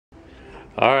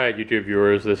Alright, YouTube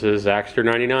viewers, this is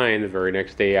Zaxter99, the very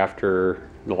next day after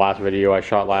the last video I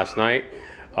shot last night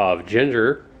of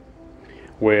Ginger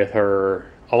with her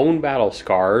own battle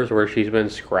scars where she's been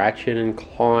scratching and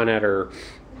clawing at her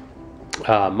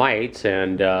mites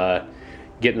and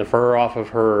getting the fur off of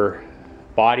her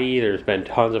body. There's been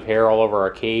tons of hair all over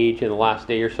our cage in the last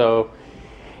day or so,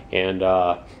 and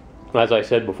as I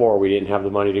said before, we didn't have the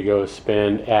money to go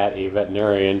spend at a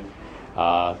veterinarian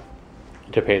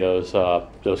to pay those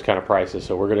kind of prices.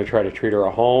 So we're going to try to treat her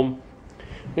at home.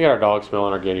 We got our dog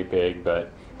smelling our guinea pig,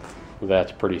 but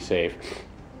that's pretty safe.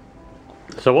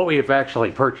 So what we have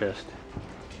actually purchased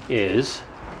is,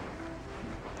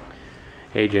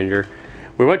 hey Ginger,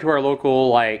 we went to our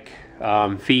local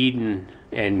feed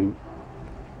and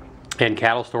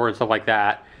cattle store and stuff like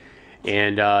that,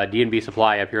 and D&B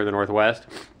Supply up here in the Northwest,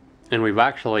 and we've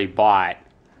actually bought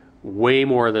way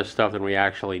more of this stuff than we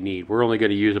actually need. We're only going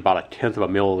to use about 1/10 of a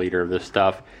milliliter of this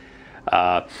stuff,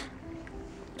 but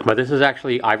this is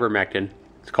actually Ivermectin.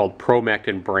 It's called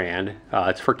Promectin brand.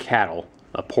 It's for cattle,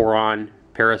 a poron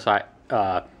parasiticide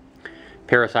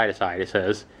it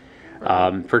says,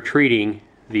 for treating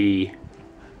the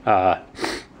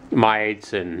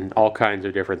mites and all kinds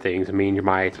of different things, mean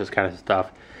mites, this kind of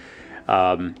stuff.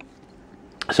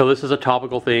 So this is a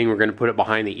topical thing. We're going to put it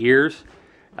behind the ears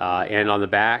and on the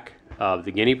back of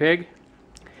the guinea pig.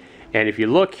 And if you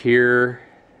look here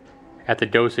at the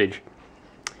dosage,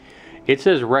 it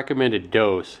says recommended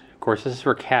dose. Of course, this is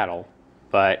for cattle,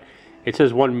 but it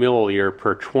says 1 milliliter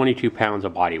per 22 pounds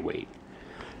of body weight.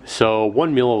 So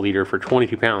 1 milliliter for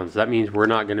 22 pounds, that means we're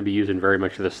not going to be using very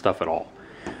much of this stuff at all,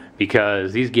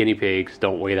 because these guinea pigs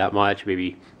don't weigh that much,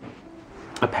 maybe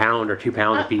a pound or 2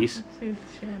 pounds a piece.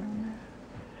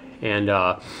 And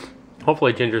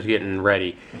hopefully Ginger's getting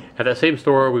ready. At that same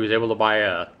store, we was able to buy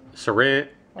a syringe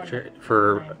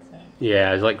for,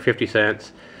 yeah, it's like 50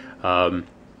 cents.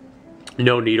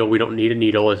 No needle. We don't need a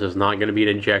needle. This is not going to be an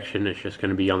injection. It's just going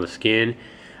to be on the skin.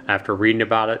 After reading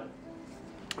about it,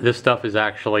 this stuff is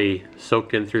actually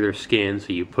soaked in through their skin,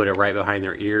 so you put it right behind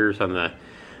their ears on the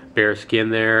bare skin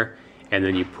there, and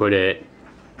then you put it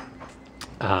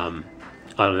on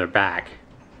their back.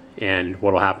 And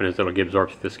what will happen is it'll get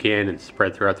absorbed through the skin and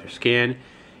spread throughout their skin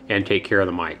and take care of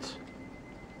the mites.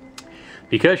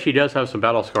 Because she does have some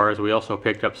battle scars, we also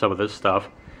picked up some of this stuff.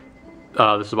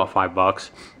 This is about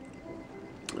 $5.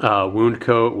 Wound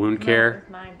coat, wound care,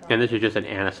 and this is just an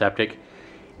antiseptic,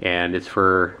 and it's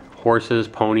for horses,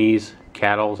 ponies,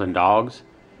 cattle, and dogs.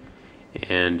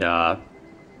 And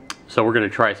so we're going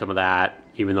to try some of that,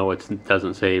 even though it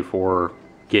doesn't say for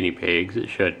guinea pigs. It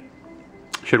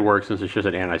should work, since it's just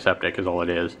an antiseptic is all it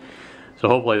is. So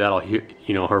hopefully that'll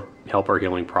help her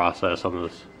healing process on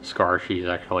this scar she's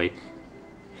actually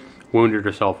wounded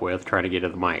herself with trying to get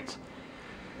at the mites.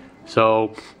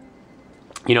 So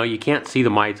you can't see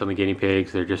the mites on the guinea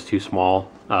pigs. They're just too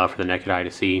small for the naked eye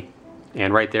to see.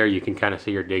 And right there you can kind of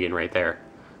see her digging right there.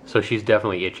 So she's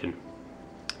definitely itching.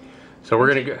 So we're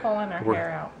gonna go pulling her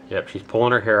hair out. Yep, she's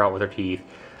pulling her hair out with her teeth,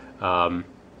 and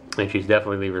she's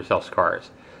definitely leaving herself scars.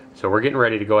 So we're getting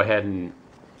ready to go ahead and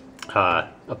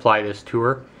apply this to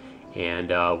her, and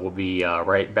we'll be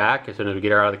right back as soon as we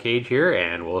get her out of the cage here,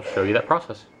 and we'll show you that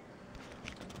process.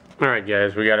 Alright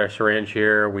guys, we got our syringe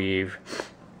here. We've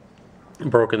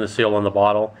broken the seal on the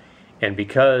bottle, and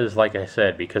because, like I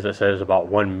said, because it says about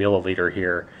 1 milliliter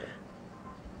here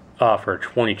for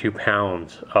 22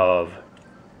 pounds of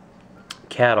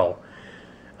cattle,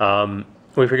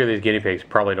 we figure these guinea pigs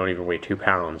probably don't even weigh 2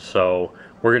 pounds, so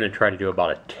we're going to try to do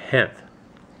about 1/10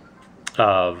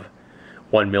 of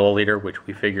 1 milliliter, which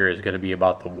we figure is going to be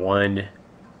about the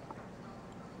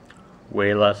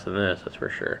way less than this, that's for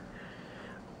sure.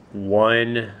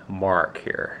 1 mark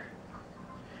here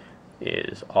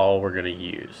is all we're going to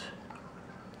use.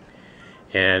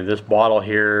 And this bottle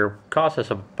here cost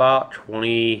us about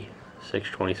 $26,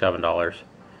 $27.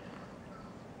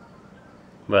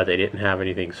 But they didn't have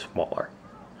anything smaller,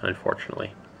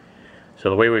 unfortunately. So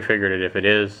the way we figured it, if it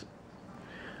is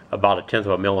about 1/10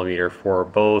 of a millimeter for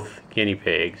both guinea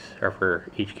pigs, or for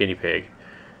each guinea pig,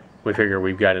 we figure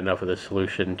we've got enough of this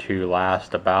solution to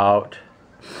last about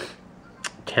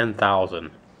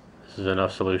 10,000. This is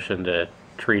enough solution to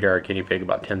treat our guinea pig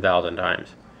about 10,000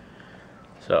 times.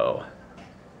 So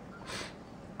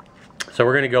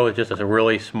we're going to go with just a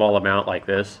really small amount like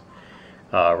this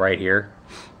right here.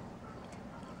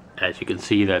 As you can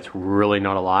see, that's really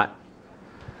not a lot.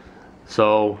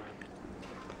 So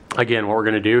again, what we're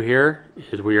going to do here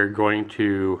is we are going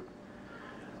to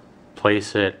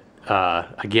place it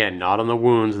again, not on the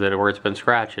wounds where it's been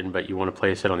scratching, but you want to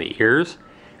place it on the ears,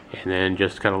 and then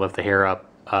just kind of lift the hair up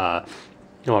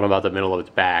on about the middle of its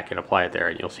back and apply it there,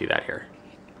 and you'll see that here.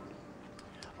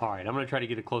 Alright, I'm going to try to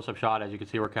get a close-up shot. As you can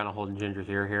see, we're kind of holding Ginger's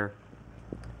ear here.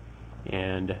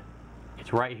 And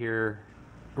it's right here,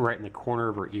 right in the corner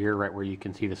of her ear, right where you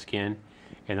can see the skin.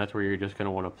 And that's where you're just going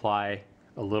to want to apply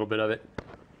a little bit of it.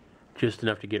 Just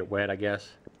enough to get it wet, I guess.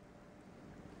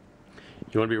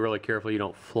 You want to be really careful you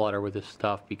don't flood her with this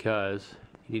stuff, because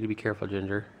you need to be careful,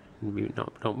 Ginger. No,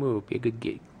 don't move. Be a good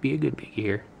piggy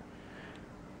here.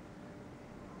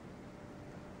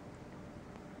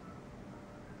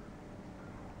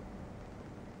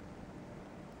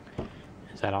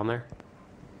 Is that on there?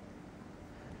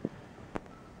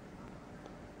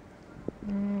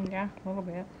 Yeah, a little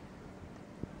bit.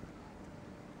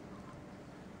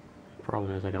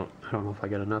 Problem is I don't know if I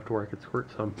got enough to where I could squirt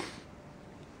some.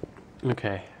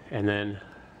 Okay, and then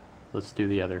let's do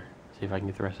the other. See if I can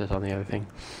get the rest of this on the other thing.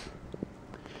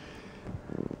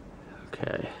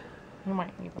 Okay. You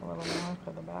might need a little more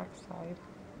for the back side.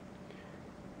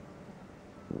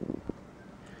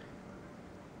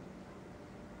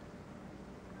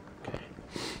 Okay.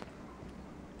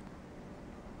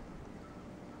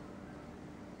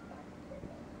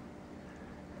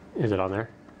 Is it on there?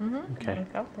 Mm-hmm. Okay. I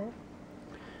felt it.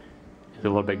 Is it a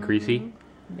little bit greasy?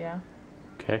 Yeah.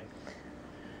 Okay.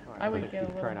 I would get a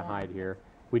little trying to more. hide here.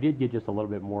 We did get just a little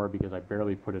bit more because I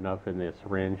barely put enough in the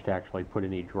syringe to actually put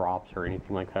any drops or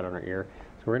anything like that on her ear.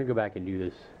 So we're going to go back and do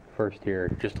this first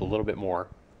here, just a little bit more.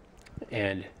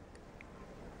 And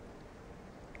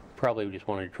probably we just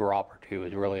want a drop or two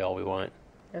is really all we want.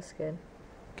 That's good.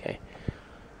 Okay.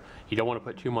 You don't want to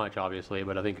put too much, obviously,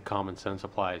 but I think common sense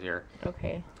applies here.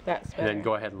 Okay, that's better. And then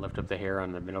go ahead and lift up the hair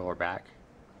on the middle of her back.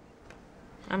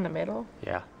 On the middle?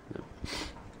 Yeah.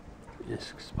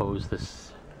 Just expose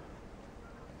this.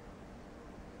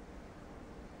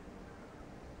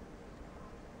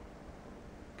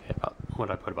 Okay, about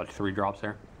what I put, about 3 drops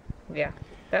there. Yeah,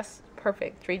 that's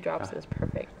perfect. 3 drops is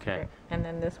perfect. Okay. And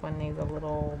then this one needs a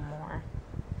little more,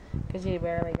 because you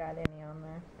barely got any on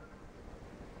there.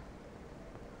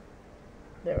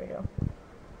 There we go.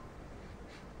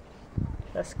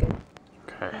 That's good.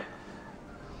 Okay.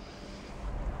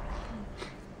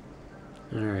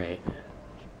 All right.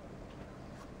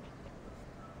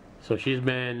 So she's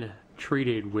been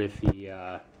treated with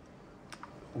the,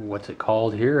 what's it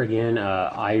called here again?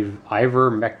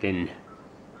 Ivermectin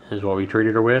is what we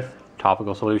treated her with,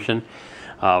 topical solution.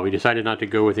 We decided not to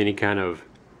go with any kind of,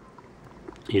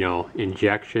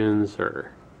 injections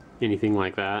or anything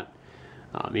like that.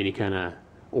 Any kind of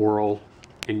oral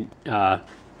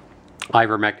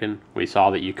ivermectin. We saw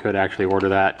that you could actually order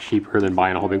that cheaper than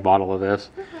buying a whole big bottle of this.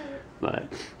 But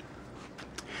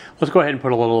let's go ahead and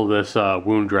put a little of this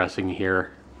wound dressing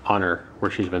here on her where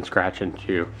she's been scratching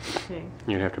too. Okay.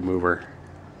 You're gonna have to move her.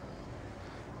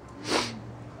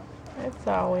 It's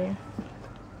always.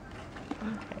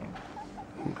 Okay.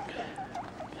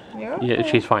 You're okay. Yeah,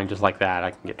 she's fine just like that.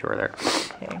 I can get to her there.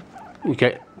 Okay. You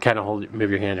can kind of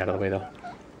move your hand out of the way though.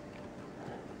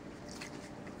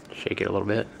 Shake it a little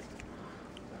bit.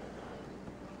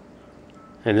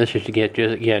 And this is to get,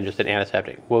 just an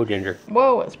antiseptic. Whoa, Ginger.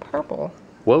 Whoa, it's purple.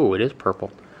 Whoa, it is purple.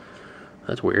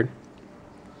 That's weird.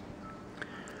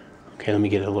 Okay, let me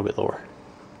get it a little bit lower.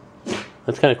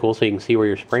 That's kind of cool so you can see where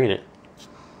you're spraying it.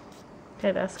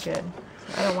 Okay, that's good.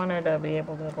 I don't want her to be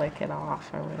able to lick it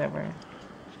off or whatever.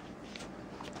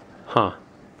 Huh.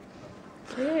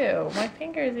 Ew, my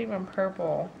finger is even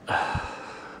purple.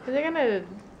 Is it gonna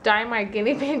dye my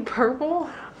guinea pig purple?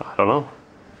 I don't know.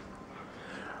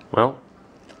 Well,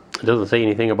 it doesn't say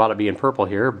anything about it being purple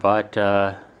here, but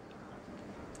And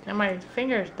my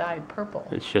fingers dyed purple.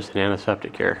 it's just an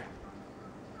antiseptic here.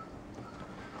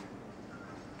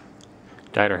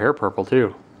 Dyed her hair purple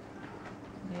too,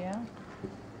 Yeah.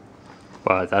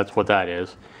 but that's what that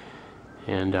is.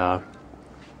 And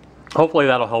hopefully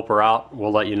that'll help her out.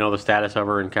 We'll let you know the status of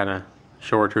her and kind of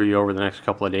show her to you over the next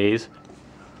couple of days.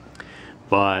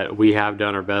 But we have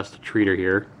done our best to treat her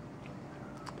here.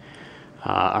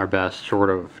 Our best short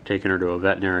of taking her to a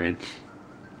veterinarian.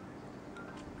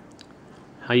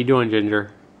 How you doing,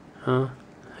 Ginger? Huh?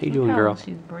 How you doing, girl?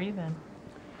 She's breathing.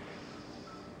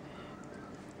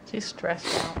 She's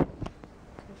stressed out.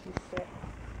 She's sick.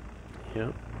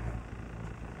 Yep.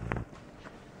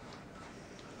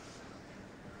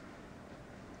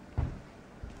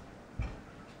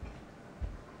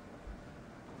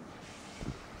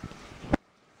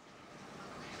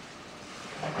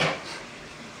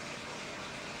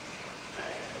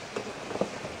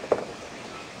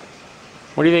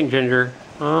 What do you think, Ginger?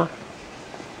 Huh?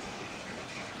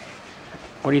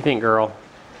 What do you think, girl?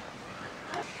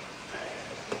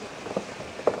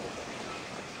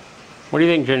 What do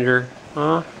you think, Ginger?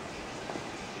 Huh?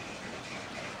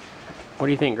 What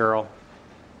do you think, girl?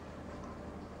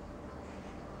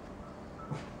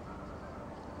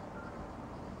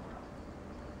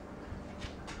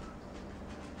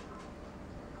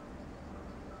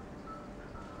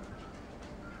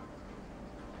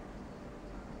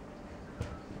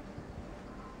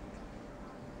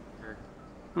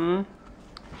 Hmm?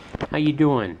 How you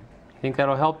doing? You think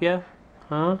that'll help you?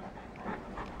 Huh?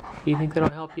 You think that'll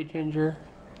help you, Ginger?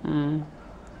 Hmm?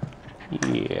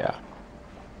 Yeah.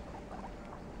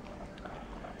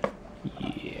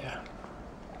 Yeah.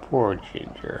 Poor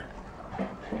Ginger.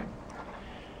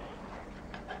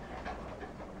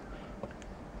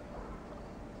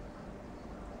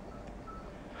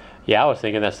 Yeah, I was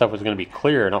thinking that stuff was going to be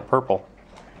clear, not purple.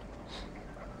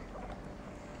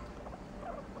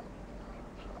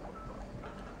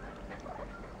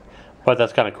 But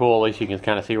that's kind of cool. At least you can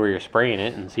kind of see where you're spraying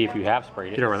it and see if you have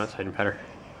sprayed it. Get over on that side and pet her.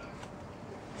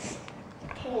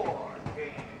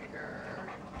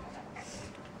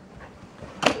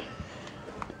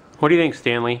 What do you think,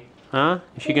 Stanley? Huh?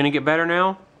 Is she going to get better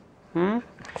now? Hmm?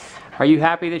 Are you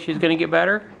happy that she's going to get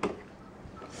better?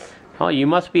 Oh, you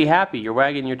must be happy. You're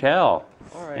wagging your tail.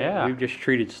 All right. Yeah. We've just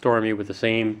treated Stormy with the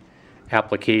same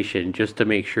application just to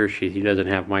make sure she doesn't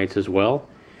have mites as well.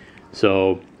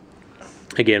 So,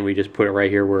 again, we just put it right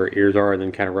here where her ears are and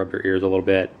then kind of rubbed her ears a little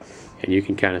bit. And you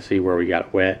can kind of see where we got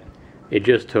it wet. It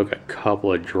just took a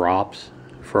couple of drops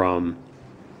from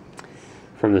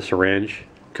the syringe.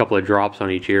 A couple of drops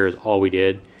on each ear is all we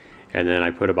did. And then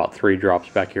I put about 3 drops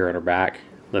back here on her back,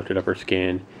 lifted up her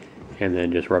skin, and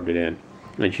then just rubbed it in.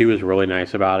 And she was really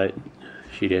nice about it.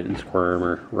 She didn't squirm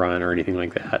or run or anything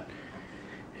like that.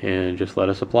 And just let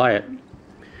us apply it.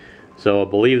 So I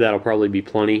believe that'll probably be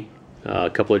plenty. A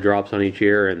couple of drops on each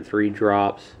ear and 3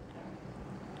 drops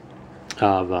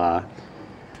of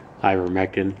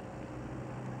Ivermectin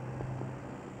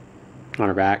on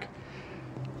her back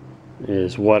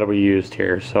is what we used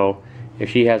here. So if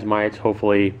she has mites,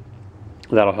 hopefully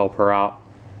that'll help her out.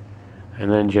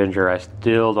 And then Ginger, I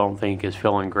still don't think is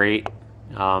feeling great.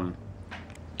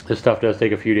 This stuff does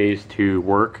take a few days to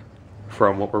work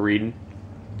from what we're reading.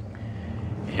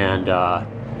 And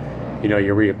you know,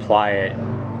 you reapply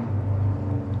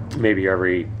it maybe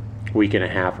every week and a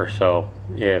half or so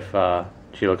if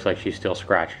she looks like she's still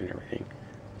scratching and everything.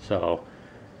 So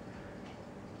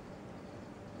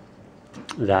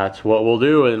that's what we'll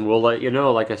do, and we'll let you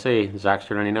know. Like I say,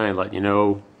 Zaxter99, letting you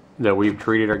know that we've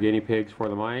treated our guinea pigs for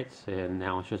the mites, and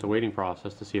now it's just a waiting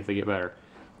process to see if they get better.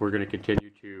 We're going to continue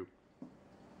to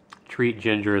treat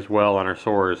Ginger as well on our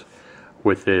sores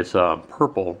with this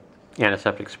purple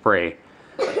antiseptic spray,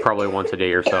 probably once a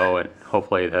day or so, and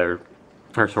hopefully her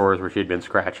sores where she'd been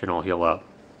scratching will heal up.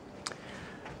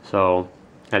 So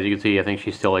as you can see, I think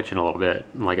she's still itching a little bit.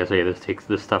 And like I say,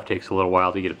 this stuff takes a little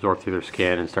while to get absorbed through their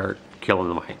skin and start killing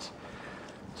the mites.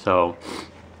 So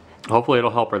hopefully it'll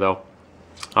help her though.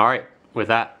 All right, with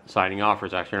that, signing off for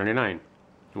Zaxter99.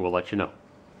 We'll let you know.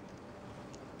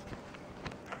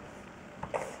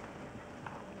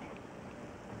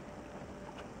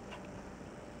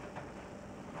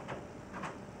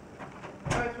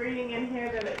 I was reading in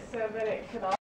here that it said that it could